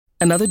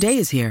Another day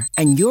is here,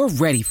 and you're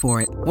ready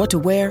for it. What to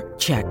wear?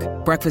 Check.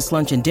 Breakfast,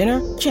 lunch, and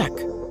dinner? Check.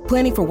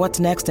 Planning for what's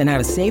next and how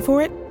to save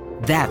for it?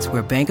 That's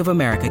where Bank of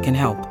America can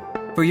help.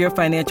 For your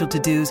financial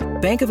to-dos,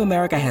 Bank of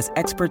America has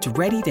experts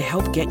ready to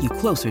help get you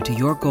closer to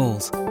your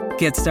goals.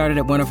 Get started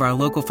at one of our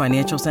local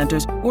financial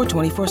centers or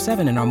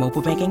 24/7 in our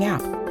mobile banking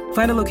app.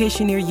 Find a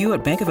location near you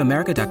at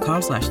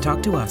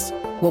bankofamerica.com/talktous.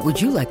 What would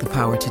you like the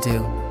power to do?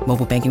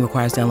 Mobile banking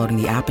requires downloading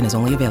the app and is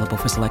only available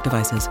for select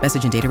devices.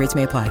 Message and data rates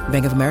may apply.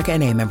 Bank of America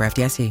NA, member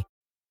FDIC.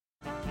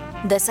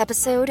 This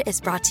episode is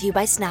brought to you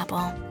by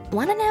Snapple.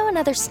 Want to know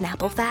another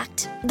Snapple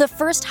fact? The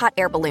first hot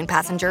air balloon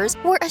passengers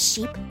were a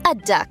sheep, a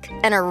duck,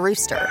 and a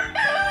rooster.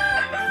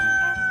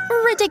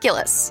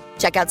 Ridiculous.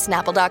 Check out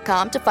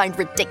Snapple.com to find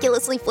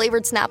ridiculously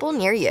flavored Snapple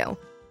near you.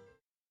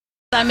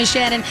 I'm Miss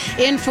Shannon,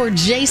 in for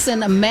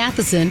Jason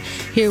Matheson,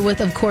 here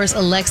with, of course,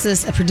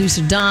 Alexis,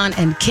 producer Don,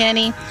 and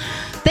Kenny.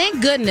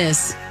 Thank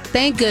goodness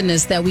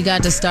that we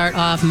got to start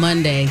off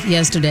Monday,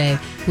 yesterday,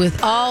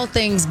 with all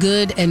things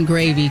good and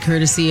gravy,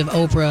 courtesy of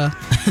Oprah,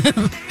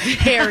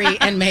 Harry,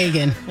 and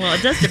Meghan. Well,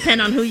 it does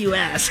depend on who you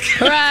ask.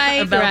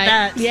 Right, about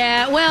that.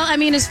 Yeah, well, I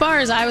mean, as far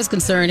as I was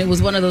concerned, it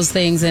was one of those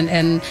things,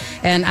 and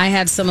I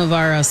had some of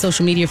our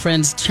social media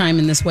friends chime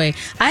in this way.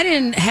 I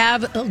didn't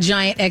have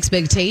giant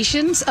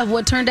expectations of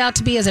what turned out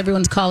to be, as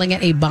everyone's calling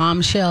it, a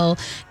bombshell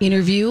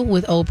interview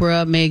with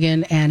Oprah,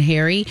 Meghan, and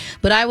Harry,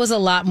 but I was a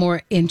lot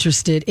more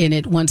interested in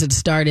it once it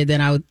started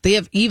than I would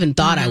have even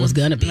thought I was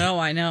going to be. No,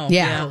 I know.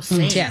 Yeah.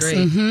 Same. Yes. Great.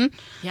 Mm-hmm.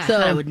 Yeah, So I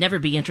thought I would never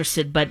be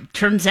interested, but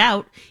turns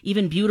out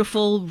even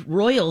beautiful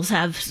royals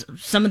have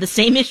some of the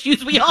same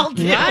issues we all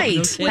do. right.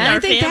 With And our I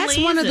think that's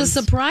families one of the and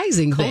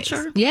surprising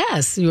culture. things.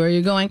 Yes. Where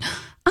you're going,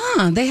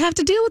 they have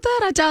to deal with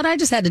that? I thought I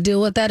just had to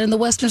deal with that in the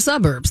western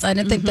suburbs. I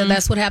didn't think that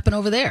that's what happened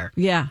over there.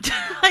 Yeah.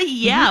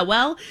 Yeah,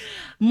 well,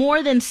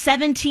 more than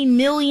 17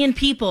 million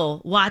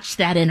people watched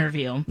that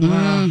interview.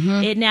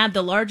 It nabbed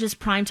the largest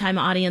primetime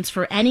audience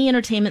for any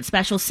entertainment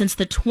special since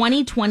the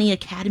 2020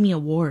 Academy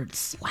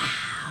Awards.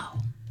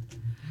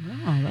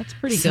 Oh, that's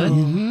pretty So,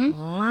 good.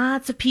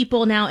 lots of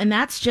people now, and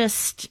that's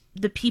just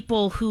the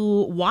people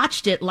who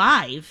watched it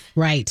live.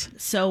 Right.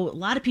 So a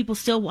lot of people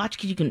still watch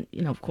because you can,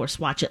 of course,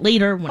 watch it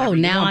later. Whenever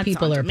you Now want. It's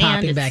people on are demand.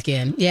 popping It's- back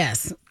in.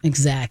 Yes,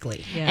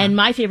 exactly. Yeah. And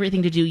my favorite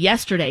thing to do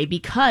yesterday,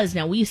 because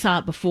now we saw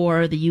it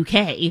before the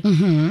UK,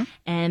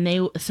 and they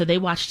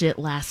watched it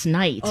last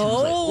night. And I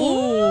was like,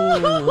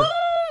 Oh. "Ooh,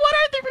 what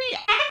are the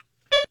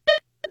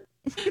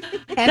reactions?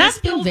 And it's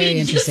been very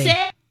interesting.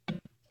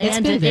 It's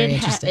been very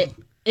interesting.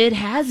 It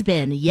has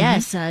been,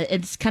 yes.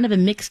 It's kind of a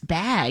mixed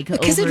bag.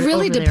 Because it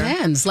really over there.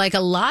 depends. Like a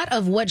lot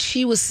of what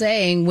she was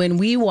saying when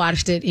we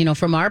watched it,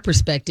 from our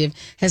perspective,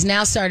 has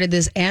now started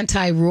this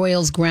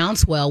anti-royals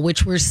groundswell,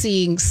 which we're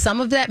seeing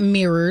some of that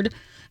mirrored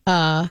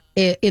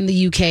in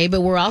the UK,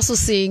 but we're also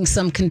seeing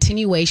some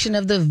continuation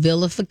of the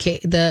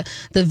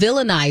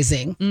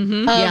villainizing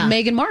of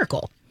Meghan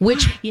Markle.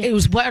 Which it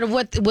was part of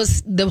what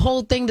was the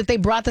whole thing that they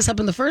brought this up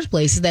in the first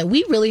place, is that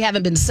we really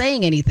haven't been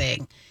saying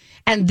anything.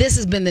 And this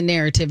has been the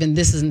narrative, and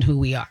this isn't who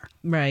we are.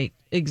 Right.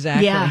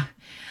 Exactly. Yeah.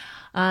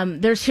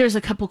 Here's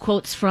a couple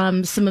quotes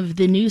from some of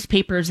the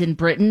newspapers in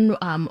Britain.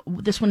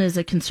 This one is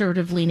a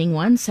conservative-leaning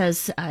one.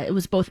 Says it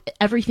was both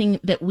everything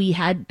that we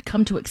had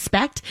come to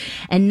expect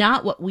and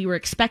not what we were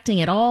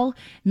expecting at all.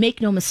 Make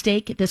no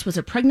mistake, this was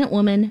a pregnant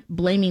woman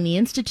blaming the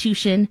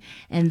institution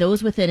and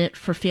those within it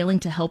for failing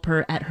to help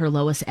her at her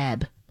lowest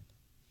ebb.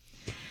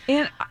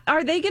 And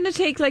are they going to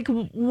take,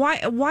 why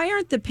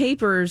aren't the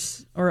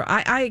papers, or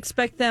I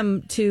expect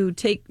them to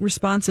take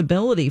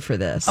responsibility for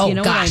this? Oh, you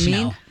know gosh, what I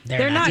mean? no.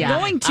 They're not Yeah.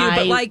 going to,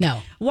 but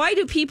No. why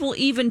do people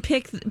even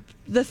pick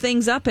the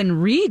things up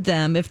and read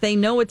them if they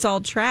know it's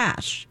all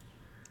trash?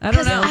 I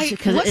don't know.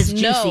 Because it's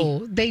juicy.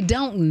 No, they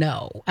don't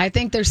know. I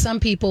think there's some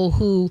people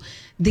who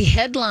the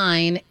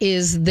headline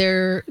is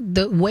their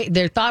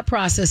thought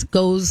process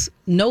goes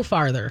no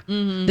farther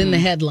than the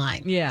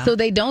headline. Yeah. So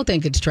they don't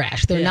think it's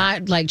trash. They're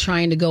not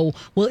trying to go,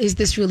 well, is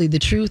this really the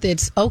truth?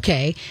 It's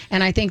okay.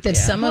 And I think that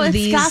some Well, of it's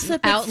these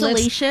gossip, it's outlets,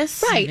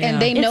 salacious. right?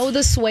 And they know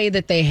the sway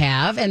that they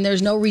have, and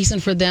there's no reason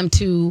for them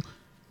to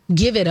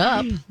give it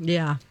up.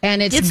 Yeah.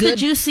 And it's It's good, the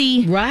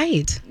juicy,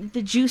 right?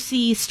 the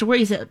juicy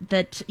stories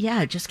that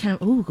just kind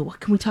of, what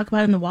can we talk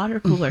about in the water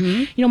cooler?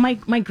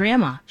 My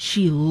grandma,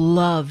 she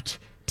loved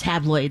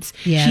tabloids.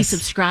 Yes. She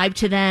subscribed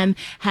to them,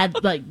 had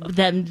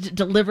them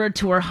delivered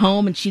to her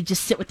home, and she'd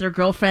just sit with her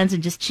girlfriends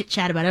and just chit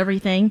chat about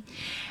everything.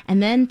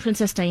 And then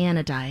Princess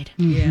Diana died.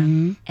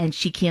 Yeah. And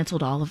she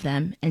canceled all of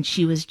them, and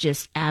she was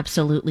just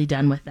absolutely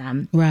done with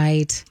them.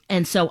 Right.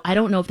 And so I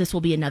don't know if this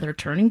will be another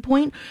turning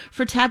point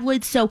for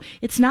tabloids. So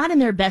it's not in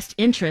their best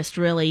interest,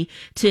 really,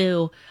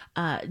 to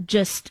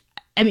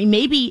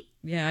maybe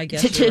Yeah, I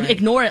guess to you're right.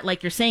 ignore it,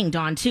 like you're saying,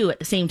 Dawn, too, at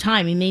the same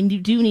time. I mean, they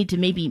do need to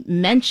maybe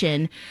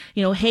mention,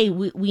 hey,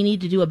 we need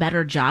to do a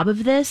better job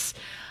of this.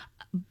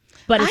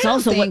 But it's I don't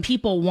also what think-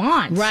 people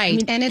want. Right. I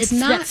mean, And it's that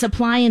not-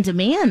 supply and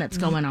demand that's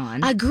going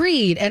on.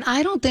 Agreed. And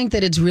I don't think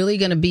that it's really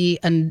going to be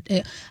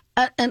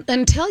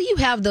until you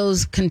have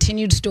those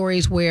continued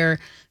stories where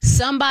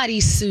somebody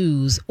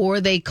sues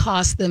or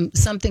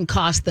something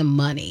cost them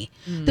money.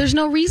 There's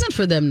no reason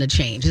for them to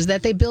change. Is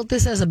that they built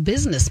this as a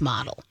business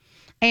model.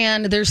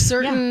 And there's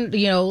certain,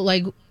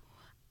 like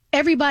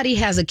everybody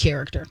has a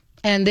character.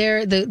 And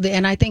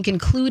and I think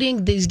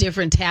including these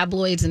different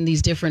tabloids and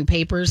these different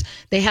papers,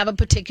 they have a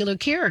particular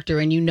character,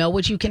 and you know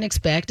what you can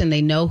expect, and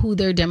they know who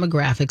their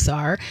demographics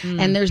are,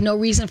 and there's no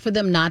reason for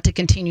them not to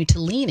continue to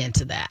lean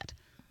into that.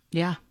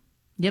 Yeah.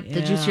 Yep,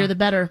 the juicier the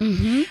better.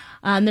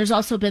 Mm-hmm. There's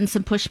also been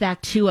some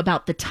pushback, too,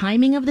 about the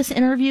timing of this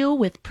interview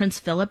with Prince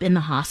Philip in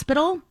the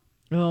hospital.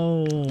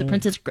 Oh. The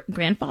prince's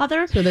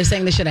grandfather. So they're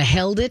saying they should have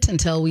held it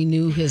until we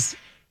knew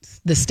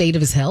the state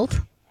of his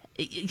health?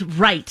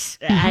 Right.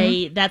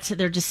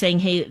 They're just saying,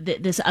 hey,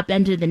 this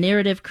upended the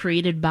narrative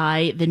created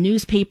by the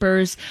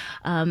newspapers,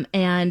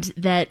 and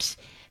that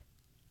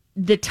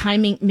the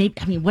timing,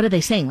 what are they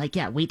saying? Like,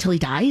 yeah, wait till he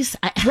dies?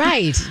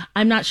 Right.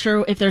 I'm not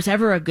sure if there's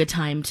ever a good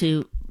time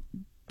to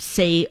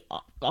say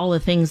all the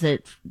things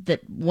that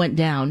went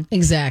down.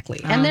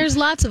 Exactly. And there's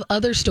lots of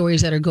other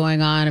stories that are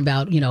going on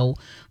about,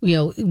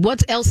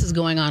 what else is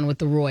going on with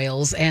the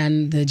royals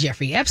and the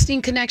Jeffrey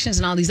Epstein connections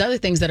and all these other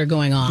things that are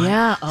going on.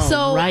 Yeah. Oh,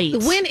 so right.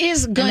 when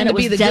is going to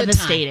be the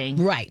devastating.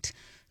 good time? Right.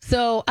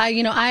 So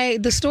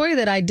the story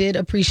that I did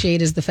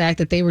appreciate is the fact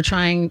that they were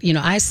trying,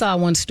 I saw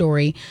one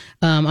story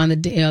on one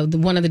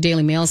of the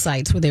Daily Mail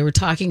sites where they were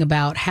talking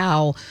about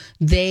how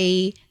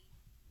they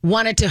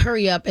wanted to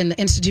hurry up, and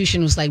the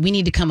institution was like, we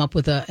need to come up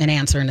with an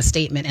answer and a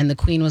statement. And the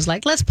Queen was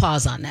like, let's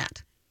pause on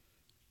that.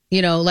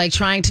 Like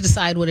trying to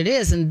decide what it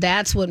is. And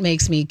that's what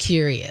makes me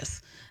curious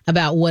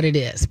about what it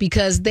is.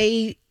 Because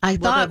I Will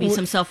thought there be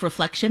some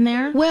self-reflection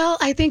there? Well,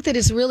 I think that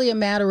it's really a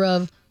matter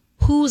of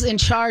who's in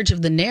charge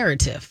of the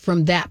narrative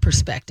from that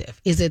perspective.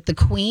 Is it the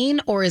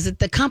Queen or is it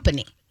the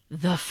company?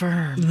 The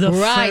firm. The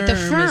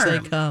firm, as they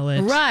call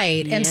it.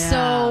 Right. And Yeah.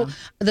 so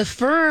the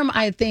firm,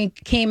 I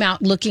think, came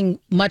out looking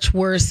much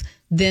worse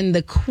than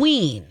the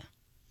Queen.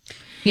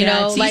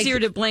 It's easier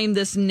to blame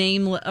this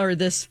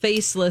this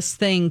faceless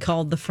thing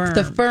called the firm.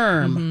 The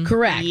firm,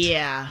 correct.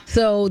 Yeah.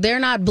 So they're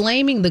not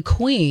blaming the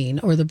Queen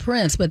or the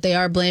Prince, but they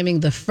are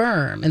blaming the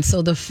firm. And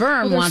so the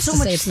firm wants to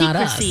say it's not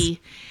us.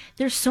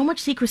 There's so much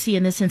secrecy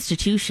in this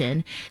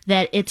institution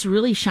that it's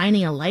really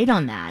shining a light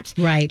on that.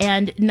 Right.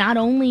 And not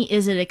only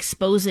is it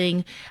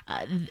exposing,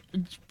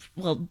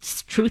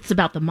 truths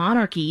about the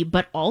monarchy,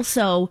 but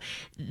also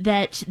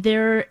that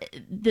the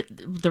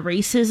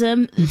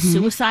racism, the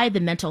suicide,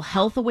 the mental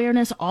health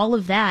awareness, all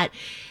of that,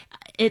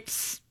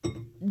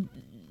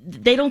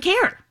 they don't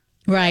care.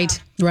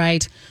 Right,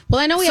 right. Well,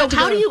 I know we So have to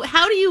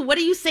what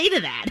do you say to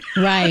that?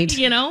 Right.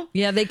 You know?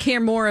 Yeah, they care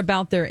more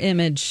about their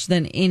image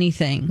than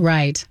anything.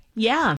 Right. Yeah.